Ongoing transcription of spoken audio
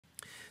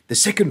The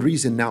second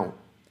reason now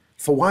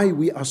for why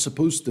we are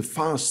supposed to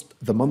fast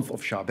the month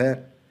of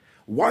Shabaan.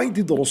 Why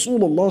did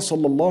Rasulullah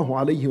sallallahu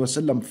alayhi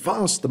wasallam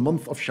fast the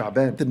month of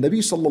Shabaan? The Nabi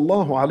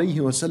sallallahu alayhi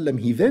wasallam,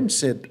 he then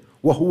said,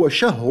 وَهُوَ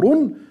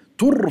شَهْرٌ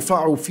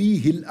تُرْفَعُ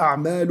فِيهِ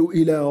الْأَعْمَالُ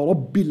إِلَىٰ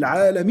رَبِّ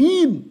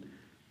الْعَالَمِينَ.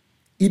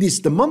 It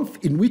is the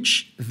month in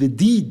which the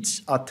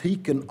deeds are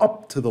taken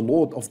up to the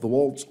Lord of the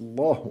worlds.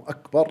 Allahu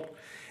Akbar.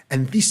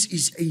 And this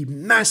is a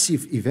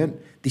massive event.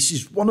 This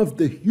is one of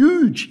the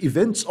huge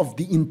events of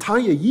the entire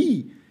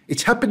year.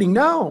 It's happening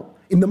now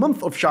in the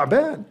month of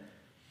Shabaan,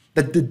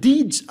 that the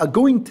deeds are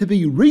going to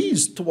be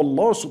raised to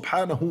Allah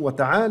subhanahu wa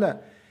ta'ala.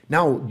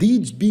 Now,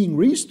 deeds being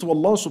raised to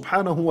Allah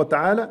subhanahu wa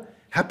ta'ala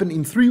happen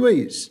in three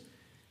ways.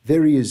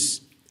 There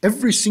is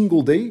every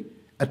single day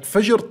at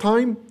Fajr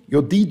time,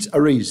 your deeds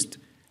are raised.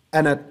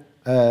 And at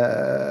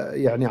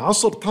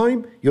Asr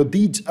time, your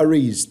deeds are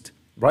raised.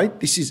 Right?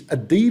 This is a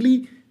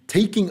daily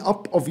taking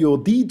up of your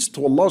deeds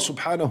to Allah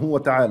subhanahu wa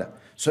ta'ala.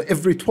 So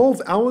every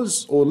 12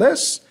 hours or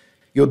less,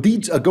 your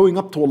deeds are going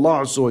up to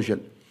Allah Azza wa Jal.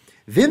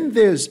 Then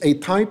there's a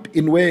type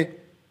in where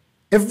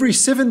every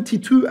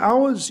 72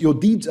 hours, your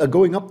deeds are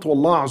going up to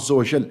Allah Azza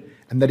wa Jal.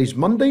 And that is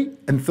Monday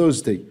and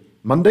Thursday.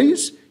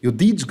 Mondays, your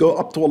deeds go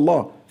up to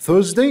Allah.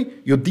 Thursday,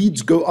 your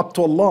deeds go up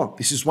to Allah.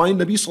 This is why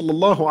Nabi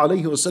sallallahu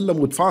alayhi wasallam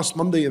would fast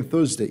Monday and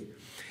Thursday.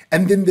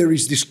 And then there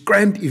is this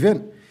grand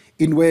event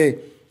in where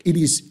it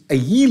is a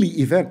yearly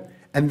event,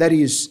 and that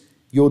is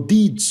your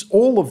deeds,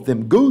 all of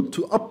them go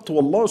up to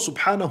Allah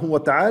subhanahu wa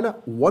ta'ala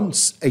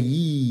once a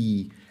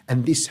year.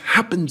 And this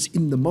happens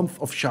in the month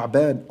of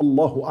Shabaan.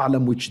 Allahu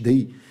a'lam which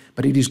day,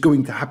 but it is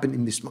going to happen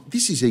in this month.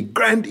 This is a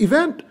grand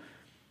event.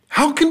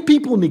 How can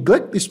people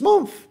neglect this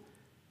month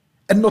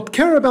and not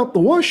care about the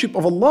worship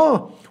of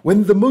Allah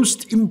when the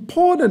most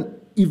important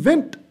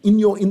event in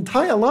your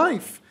entire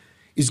life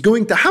is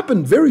going to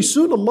happen very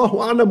soon? Allahu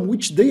a'lam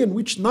which day and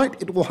which night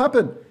it will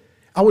happen.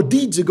 Our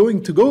deeds are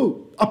going to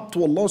go up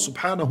to Allah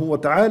subhanahu wa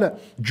ta'ala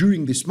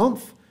during this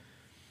month.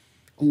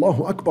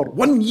 Allahu Akbar.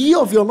 1 year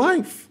of your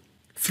life,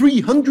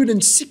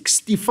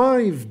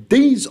 365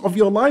 days of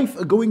your life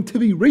are going to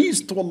be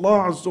raised to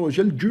Allah Azza wa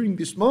Jal during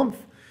this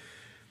month.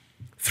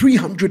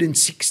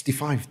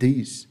 365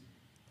 days.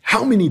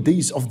 How many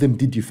days of them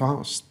did you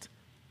fast?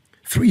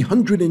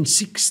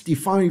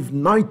 365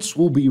 nights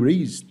will be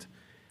raised.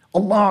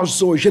 Allah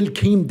Azza wa Jal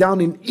came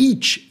down in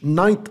each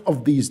night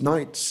of these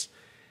nights.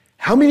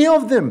 How many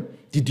of them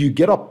did you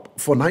get up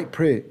for night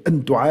prayer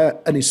and dua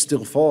and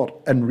istighfar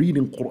and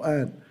reading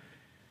Quran?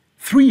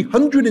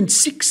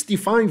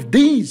 365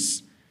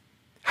 days.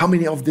 How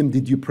many of them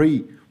did you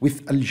pray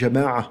with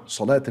al-jama'ah,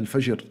 salat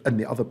al-fajr and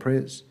the other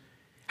prayers?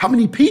 How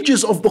many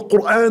pages of the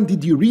Quran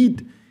did you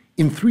read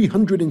in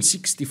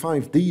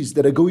 365 days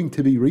that are going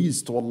to be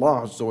raised to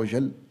Allah Azza wa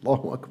Jal?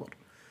 Allahu Akbar.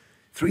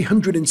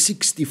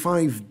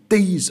 365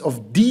 days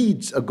of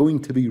deeds are going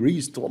to be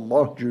raised to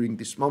Allah during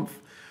this month.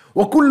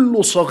 وَكُلُّ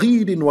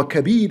صَغِيرٍ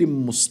وَكَبِيرٍ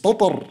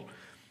مُسْتَطَرٍ.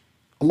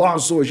 Allah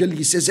Azza wa Jal,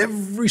 He says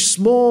every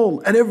small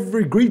and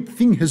every great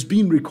thing has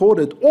been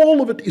recorded.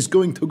 All of it is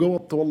going to go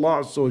up to Allah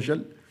Azza wa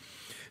Jal.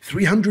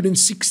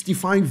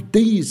 365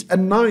 days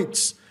and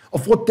nights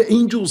of what the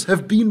angels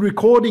have been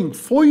recording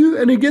for you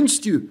and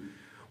against you,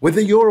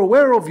 whether you're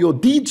aware of your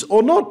deeds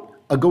or not,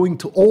 are going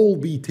to all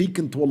be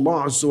taken to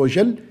Allah Azza wa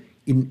Jal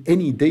in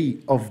any day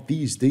of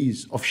these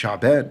days of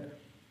Shabaan.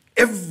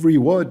 Every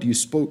word you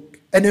spoke,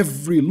 and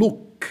every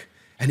look,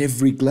 and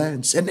every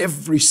glance, and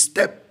every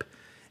step,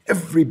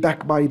 every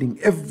backbiting,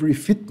 every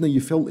fitna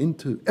you fell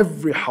into,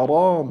 every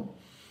haram,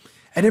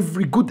 and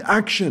every good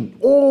action,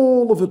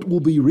 all of it will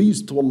be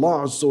raised to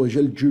Allah Azza wa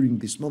Jal during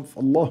this month.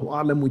 Allahu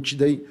a'lam which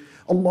day,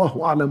 Allahu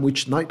a'lam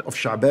which night of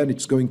Shabaan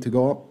it's going to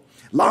go up.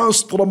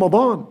 Last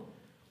Ramadan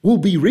will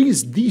be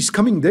raised these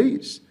coming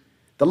days.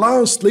 The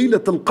last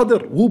Laylatul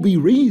Qadr will be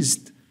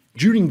raised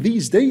during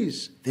these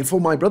days.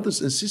 Therefore, my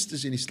brothers and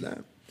sisters in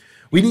Islam,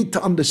 we need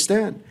to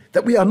understand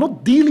that we are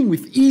not dealing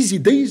with easy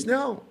days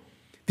now.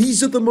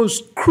 These are the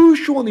most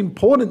crucial and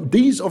important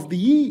days of the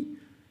year.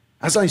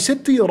 As I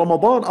said to you,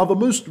 Ramadan are the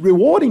most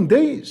rewarding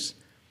days.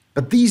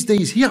 But these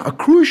days here are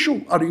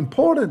crucial, are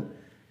important.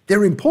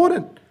 They're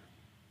important.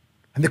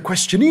 And the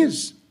question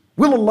is,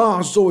 will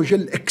Allah Azza wa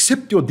Jal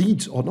accept your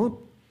deeds or not?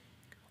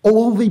 Or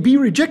will they be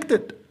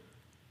rejected?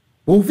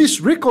 Will this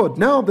record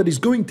now that is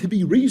going to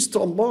be raised to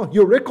Allah,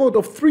 your record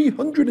of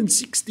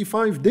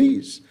 365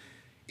 days,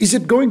 is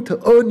it going to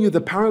earn you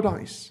the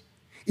paradise?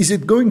 Is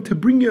it going to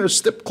bring you a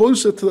step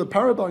closer to the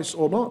paradise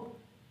or not?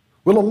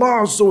 Will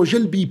Allah Azza wa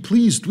Jal be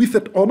pleased with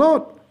it or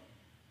not?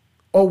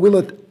 Or will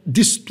it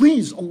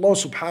displease Allah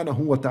subhanahu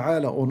wa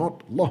ta'ala or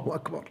not? Allahu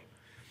Akbar.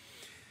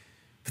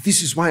 But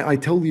this is why I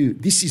tell you,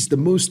 this is the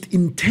most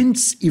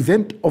intense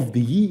event of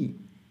the year.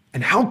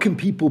 And how can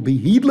people be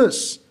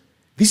heedless?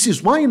 This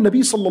is why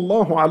Nabi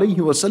sallallahu alayhi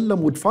wa sallam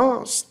would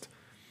fast.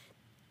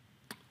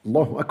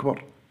 Allahu Akbar.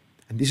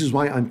 And this is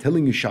why I'm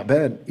telling you,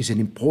 Shabaan is an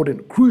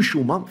important,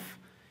 crucial month,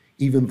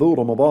 even though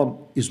Ramadan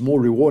is more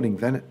rewarding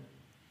than it.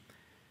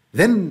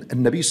 Then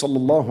Nabi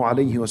sallallahu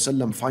alayhi wa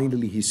sallam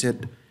finally he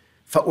said,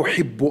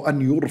 فَأُحِبُّ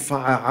أَن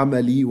يُرْفَعَ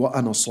عَمَلِي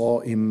وَأَنَا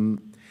صَائِمٌ.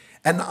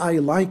 And I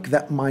like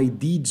that my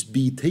deeds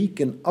be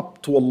taken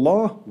up to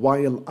Allah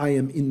while I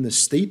am in the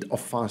state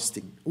of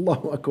fasting.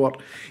 Allahu Akbar.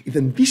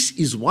 Then this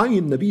is why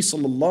Nabi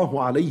sallallahu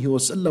alayhi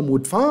wasallam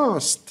would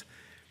fast.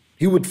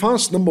 He would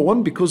fast, number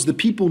one, because the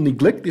people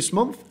neglect this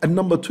month, and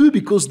number two,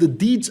 because the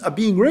deeds are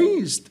being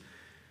raised.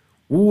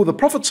 Oh, the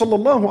Prophet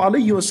sallallahu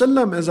alayhi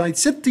wasallam, as I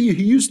said to you,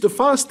 he used to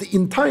fast the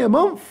entire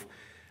month.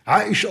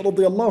 Aisha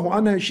radiallahu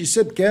anha, she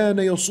said, كَانَ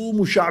يَصُومُ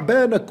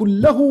شَعْبَانَ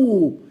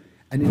كُلَّهُ.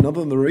 And in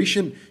another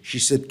narration, she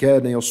said,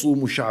 كَانَ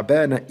يَصُومُ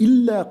شَعْبَانَ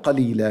إِلَّا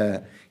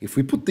قَلِيلًا. If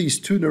we put these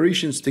two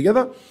narrations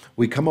together,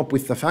 we come up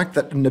with the fact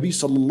that the Nabi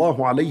sallallahu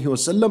alayhi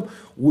wasallam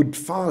would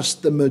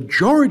fast the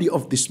majority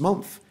of this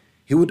month.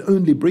 He would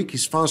only break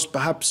his fast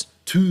perhaps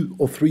 2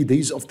 or 3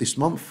 days of this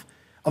month.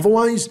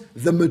 Otherwise,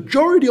 the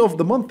majority of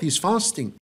the month he's fasting.